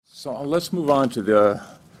So let's move on to the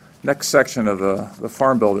next section of the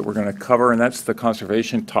Farm Bill that we're going to cover, and that's the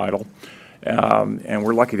conservation title. And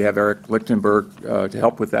we're lucky to have Eric Lichtenberg to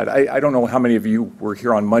help with that. I don't know how many of you were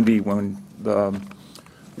here on Monday when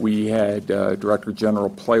we had Director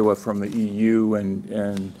General Playwa from the EU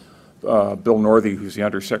and Bill Northey, who's the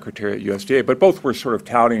Undersecretary at USDA, but both were sort of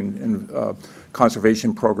touting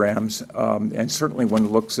conservation programs, and certainly when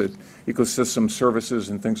it looks at ecosystem services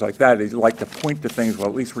and things like that, they'd like to point to things, well,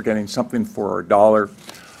 at least we're getting something for our dollar.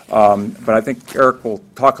 But I think Eric will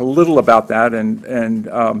talk a little about that, and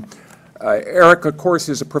Eric, of course,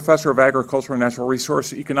 is a professor of agricultural and natural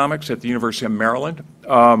resource economics at the University of Maryland.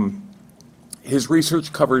 His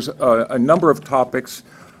research covers a number of topics.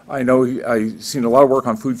 I know I've seen a lot of work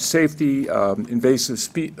on food safety, invasive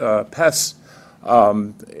pests,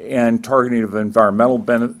 and targeting of environmental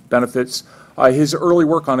benefits. His early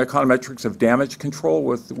work on econometrics of damage control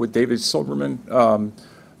with David Silverman,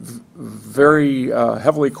 very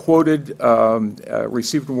heavily quoted,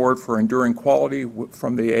 received an award for enduring quality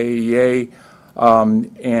from the AEA,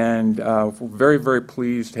 and we're very, very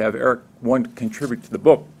pleased to have Eric, one, contribute to the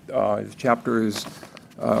book. His chapter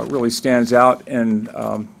really stands out, and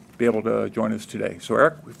be able to join us today. So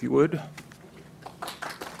Eric, if you would.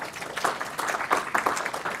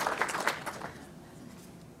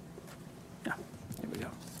 Yeah, here we go.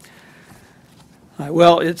 All right,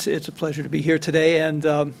 well, it's a pleasure to be here today, and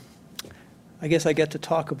I guess I get to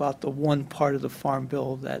talk about the one part of the Farm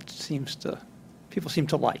Bill that people seem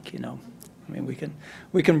to like, you know. I mean,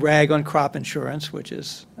 we can rag on crop insurance, which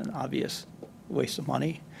is an obvious waste of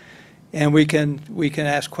money. And we can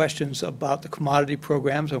ask questions about the commodity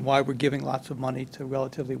programs and why we're giving lots of money to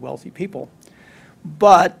relatively wealthy people.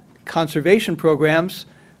 But conservation programs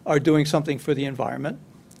are doing something for the environment,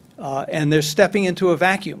 and they're stepping into a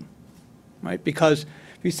vacuum, right? Because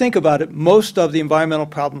if you think about it, most of the environmental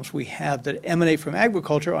problems we have that emanate from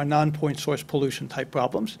agriculture are non-point source pollution type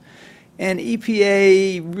problems. And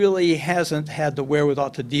EPA really hasn't had the wherewithal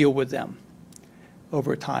to deal with them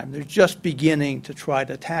over time. They're just beginning to try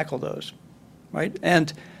to tackle those, right?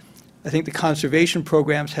 And I think the conservation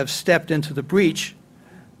programs have stepped into the breach,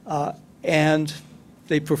 and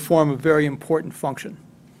they perform a very important function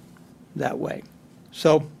that way.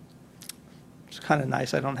 So it's kind of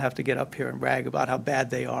nice. I don't have to get up here and brag about how bad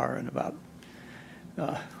they are and about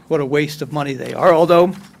what a waste of money they are,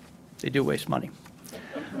 although they do waste money.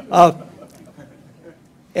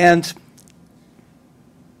 And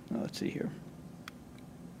let's see here.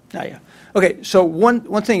 Yeah. Okay, so one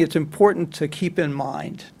thing that's important to keep in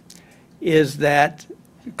mind is that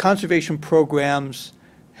conservation programs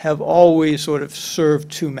have always sort of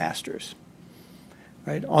served two masters,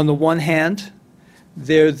 right? On the one hand,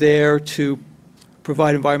 they're there to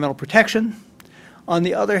provide environmental protection. On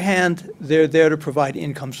the other hand, they're there to provide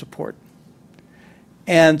income support.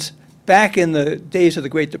 And back in the days of the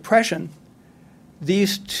Great Depression,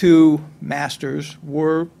 these two masters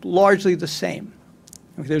were largely the same.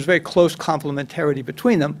 There's very close complementarity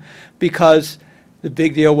between them because the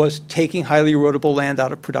big deal was taking highly erodible land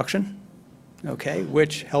out of production, okay,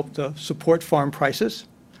 which helped to support farm prices,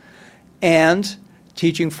 and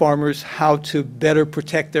teaching farmers how to better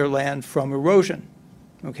protect their land from erosion,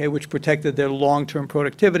 okay, which protected their long-term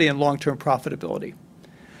productivity and long-term profitability.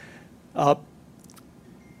 And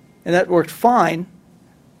that worked fine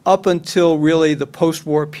up until really the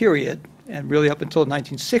post-war period, and really up until the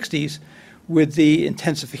 1960s, with the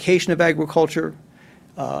intensification of agriculture,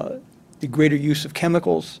 the greater use of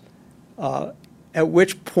chemicals, at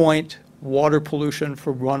which point water pollution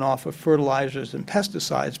from runoff of fertilizers and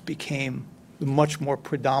pesticides became the much more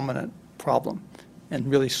predominant problem, and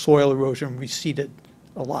really soil erosion receded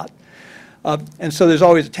a lot. And so there's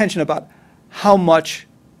always a tension about how much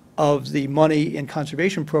of the money in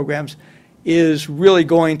conservation programs is really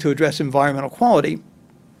going to address environmental quality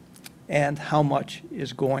and how much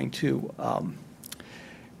is going to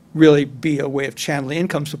really be a way of channeling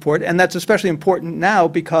income support. And that's especially important now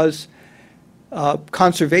because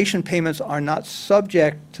conservation payments are not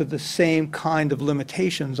subject to the same kind of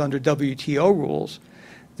limitations under WTO rules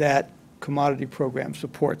that commodity program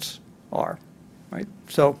supports are, right?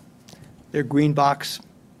 So they're green box.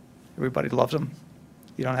 Everybody loves them.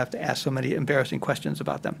 You don't have to ask so many embarrassing questions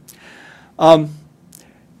about them.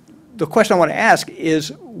 The question I want to ask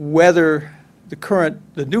is whether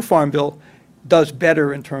the new Farm Bill does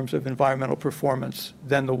better in terms of environmental performance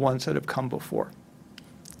than the ones that have come before.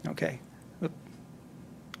 Okay.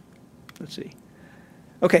 Let's see.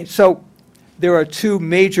 Okay, so there are two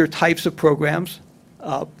major types of programs.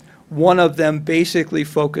 One of them basically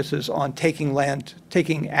focuses on taking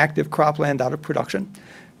active cropland out of production.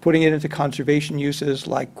 putting it into conservation uses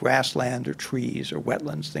like grassland or trees or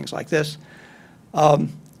wetlands, things like this. And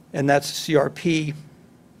that's CRP.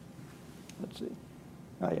 Let's see.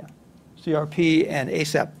 Oh, yeah. CRP and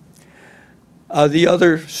ASAP. The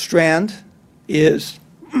other strand is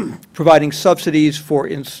providing subsidies for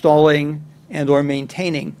installing and or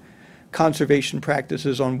maintaining conservation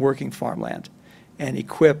practices on working farmland. And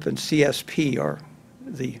EQIP and CSP are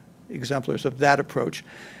the exemplars of that approach.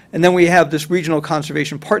 And then we have this Regional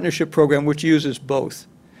Conservation Partnership Program, which uses both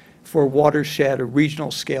for watershed or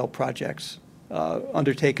regional scale projects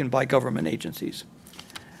undertaken by government agencies.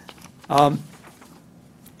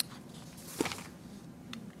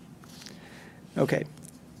 Okay,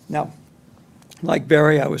 now, like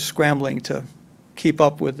Barry, I was scrambling to keep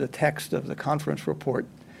up with the text of the conference report,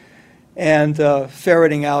 and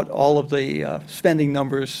ferreting out all of the spending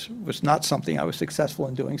numbers was not something I was successful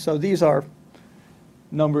in doing. So these are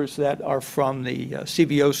numbers that are from the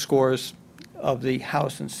CBO scores of the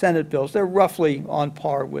House and Senate bills. They're roughly on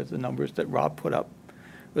par with the numbers that Rob put up.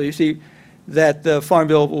 Well, you see that the Farm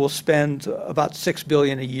Bill will spend about $6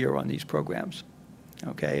 billion a year on these programs.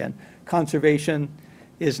 Okay, and conservation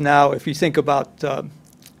is now, if you think about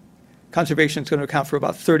conservation is going to account for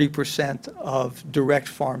about 30% of direct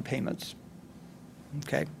farm payments,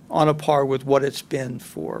 okay, on a par with what it's been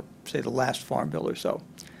for, say, the last Farm Bill or so.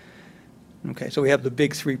 Okay, so we have the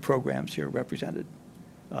big three programs here represented.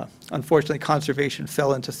 Unfortunately, conservation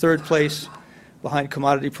fell into third place behind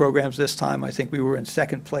commodity programs this time. I think we were in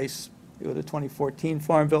second place with the 2014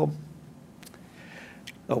 Farm Bill.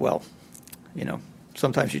 Oh, well, you know,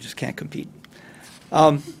 sometimes you just can't compete.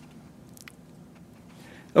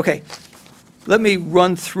 Okay, let me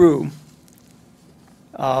run through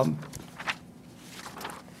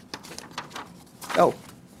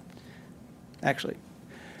actually,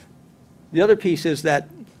 the other piece is that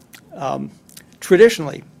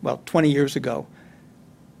traditionally, well, 20 years ago,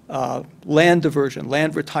 land diversion,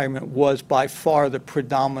 land retirement was by far the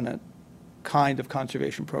predominant kind of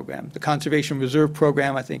conservation program. The Conservation Reserve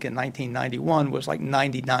Program, I think in 1991, was like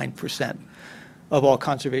 99% of all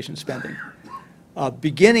conservation spending.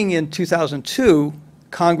 Beginning in 2002,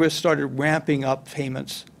 Congress started ramping up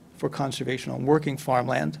payments for conservation on working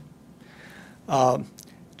farmland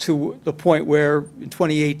to the point where in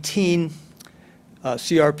 2018,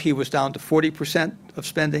 CRP was down to 40% of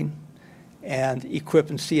spending, and EQIP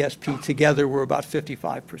and CSP together were about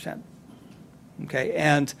 55%. Okay,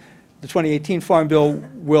 and the 2018 Farm Bill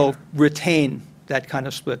will retain that kind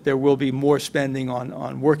of split. There will be more spending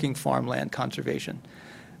on working farmland conservation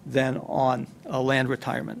than on land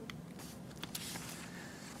retirement.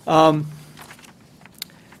 Okay,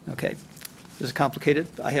 this is complicated.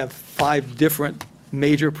 I have 5 different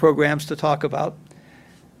major programs to talk about.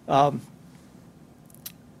 For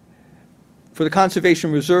the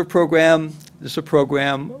Conservation Reserve Program, this is a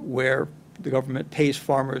program where the government pays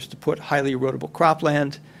farmers to put highly erodible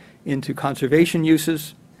cropland into conservation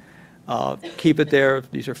uses, keep it there.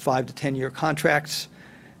 These are 5 to 10 year contracts.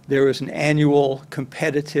 There is an annual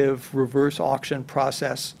competitive reverse auction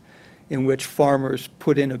process in which farmers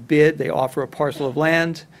put in a bid. They offer a parcel of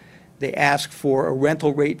land. They ask for a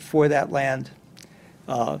rental rate for that land.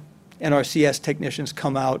 NRCS technicians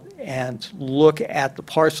come out and look at the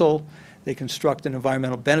parcel. They construct an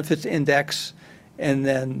environmental benefits index, and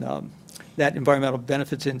then that environmental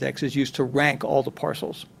benefits index is used to rank all the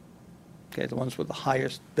parcels. Okay, the ones with the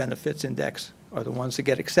highest benefits index are the ones that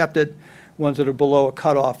get accepted. Ones that are below a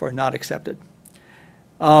cutoff are not accepted.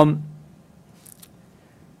 Couple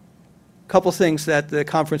things that the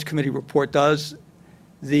conference committee report does.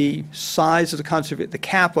 The size of the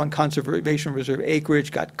cap on conservation reserve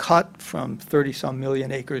acreage got cut from 30-some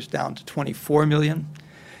million acres down to 24 million.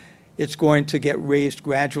 It's going to get raised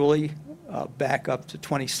gradually back up to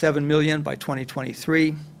 27 million by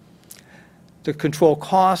 2023. To control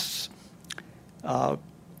costs,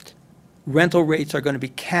 rental rates are going to be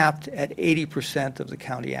capped at 80% of the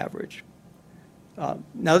county average.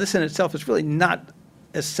 Now, this in itself is really not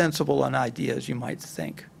as sensible an idea as you might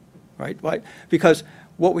think, right? Because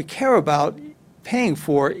what we care about paying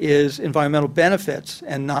for is environmental benefits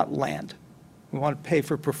and not land. We want to pay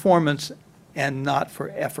for performance and not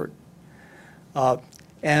for effort.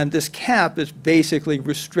 And this cap is basically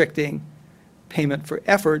restricting payment for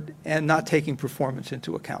effort and not taking performance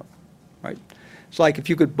into account, right? It's like if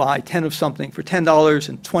you could buy 10 of something for $10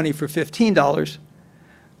 and 20 for $15,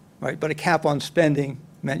 right? But a cap on spending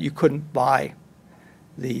meant you couldn't buy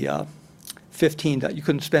the you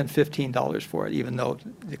couldn't spend $15 for it, even though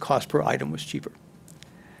the cost per item was cheaper.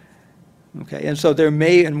 Okay, and so there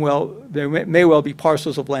may well be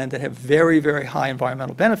parcels of land that have very, very high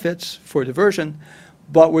environmental benefits for diversion,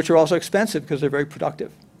 but which are also expensive because they're very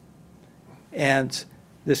productive. And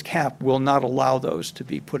this cap will not allow those to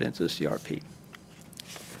be put into the CRP.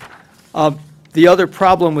 The other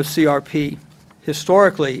problem with CRP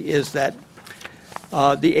historically is that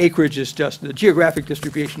the acreage is just, the geographic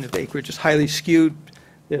distribution of acreage is highly skewed.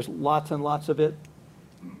 There's lots and lots of it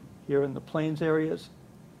here in the plains areas,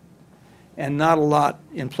 and not a lot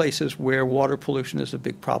in places where water pollution is a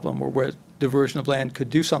big problem or where diversion of land could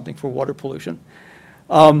do something for water pollution.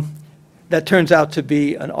 That turns out to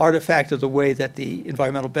be an artifact of the way that the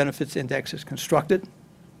Environmental Benefits Index is constructed.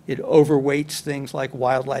 It overweights things like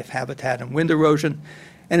wildlife habitat and wind erosion,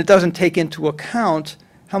 and it doesn't take into account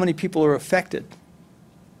how many people are affected.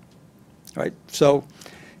 Right? So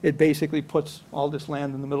it basically puts all this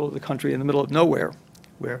land in the middle of the country, in the middle of nowhere,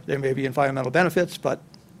 where there may be environmental benefits, but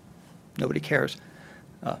nobody cares.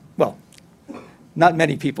 Well, not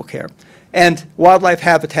many people care. And wildlife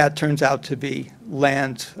habitat turns out to be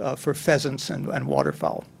land for pheasants and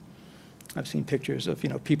waterfowl. I've seen pictures of,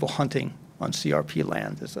 people hunting on CRP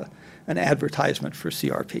land as an advertisement for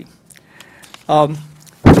CRP.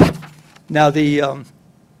 Now, the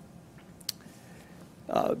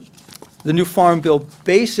new Farm Bill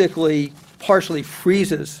basically partially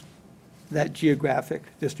freezes that geographic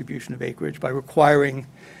distribution of acreage by requiring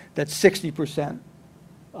that 60%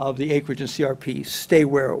 of the acreage in CRP stay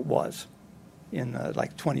where it was in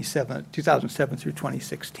 2007 through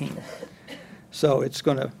 2016. So it's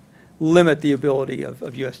going to limit the ability of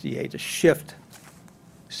USDA to shift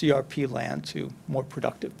CRP land to more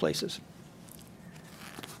productive places.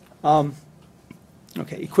 Okay,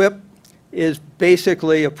 EQIP is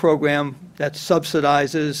basically a program that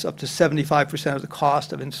subsidizes up to 75% of the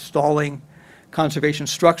cost of installing conservation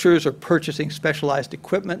structures or purchasing specialized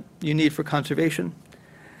equipment you need for conservation.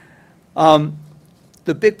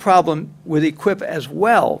 The big problem with EQIP as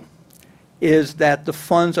well is that the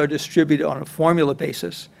funds are distributed on a formula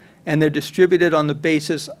basis, and they're distributed on the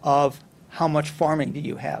basis of how much farming do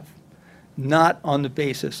you have, not on the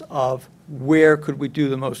basis of where could we do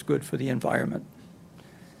the most good for the environment.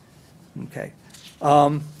 Okay.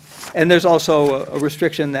 And there's also a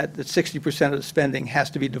restriction that 60% of the spending has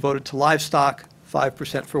to be devoted to livestock,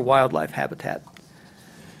 5% for wildlife habitat.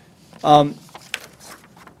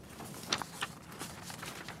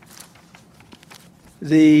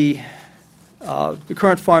 The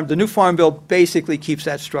new Farm Bill basically keeps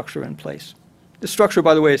that structure in place. The structure,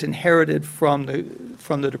 by the way, is inherited from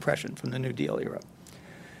the Depression, from the New Deal era.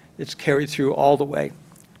 It's carried through all the way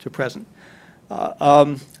to present.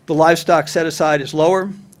 The livestock set-aside is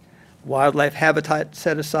lower. Wildlife habitat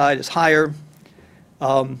set-aside is higher.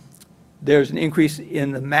 There's an increase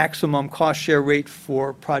in the maximum cost share rate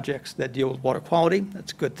for projects that deal with water quality.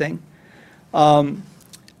 That's a good thing.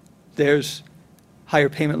 There's higher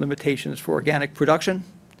payment limitations for organic production.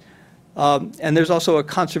 And there's also a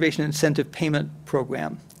conservation incentive payment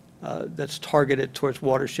program that's targeted towards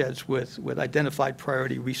watersheds with identified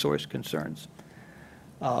priority resource concerns,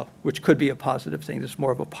 which could be a positive thing. This is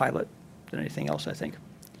more of a pilot than anything else, I think.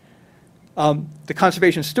 The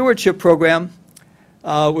Conservation Stewardship Program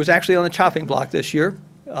was actually on the chopping block this year.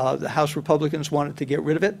 The House Republicans wanted to get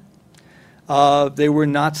rid of it. They were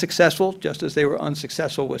not successful, just as they were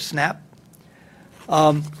unsuccessful with SNAP.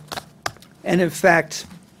 And in fact,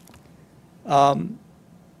 I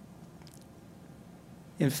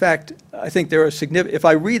think there are significant, if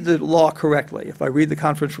I read the law correctly, if I read the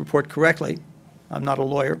conference report correctly, I'm not a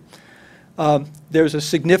lawyer, there's a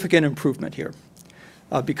significant improvement here.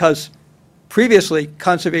 Because previously,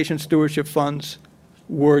 conservation stewardship funds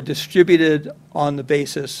were distributed on the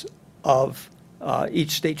basis of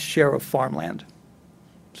each state's share of farmland.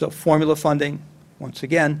 So formula funding, once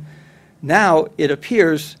again. Now it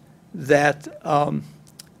appears that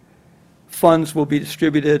funds will be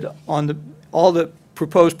distributed on all the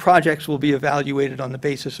proposed projects will be evaluated on the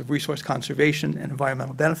basis of resource conservation and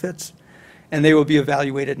environmental benefits, and they will be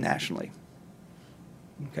evaluated nationally.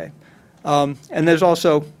 Okay. And there's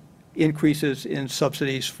also increases in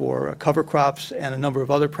subsidies for cover crops and a number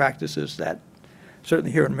of other practices that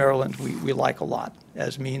certainly here in Maryland we like a lot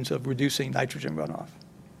as means of reducing nitrogen runoff.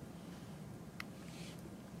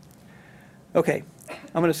 Okay,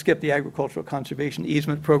 I'm going to skip the agricultural conservation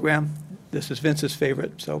easement program. This is Vince's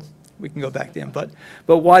favorite, so we can go back to him. But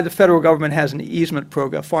why the federal government has an easement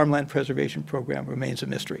program, farmland preservation program, remains a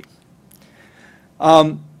mystery.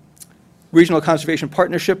 Regional Conservation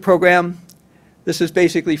Partnership Program. This is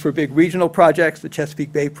basically for big regional projects. The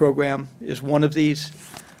Chesapeake Bay program is one of these.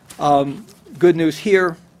 Good news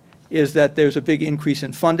here is that there's a big increase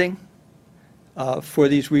in funding for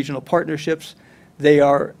these regional partnerships. They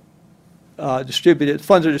are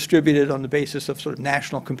funds are distributed on the basis of sort of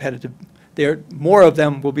national competitive, more of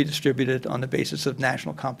them will be distributed on the basis of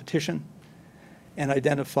national competition and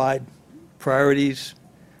identified priorities,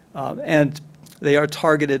 and they are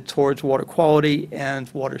targeted towards water quality and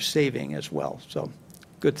water saving as well. So,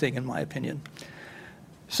 good thing in my opinion.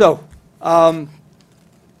 So,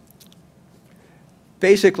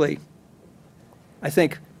 basically, I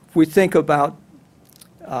think if we think about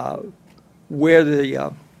where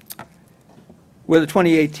the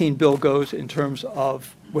 2018 bill goes in terms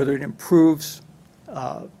of whether it improves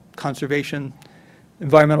conservation,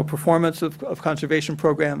 environmental performance of conservation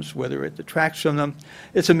programs, whether it detracts from them,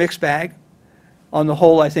 it's a mixed bag. On the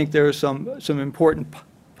whole, I think there are some important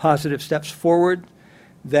positive steps forward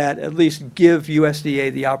that at least give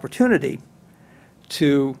USDA the opportunity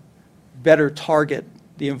to better target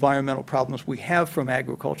the environmental problems we have from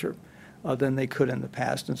agriculture than they could in the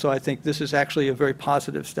past. And so I think this is actually a very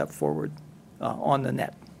positive step forward on the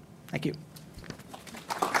net. Thank you.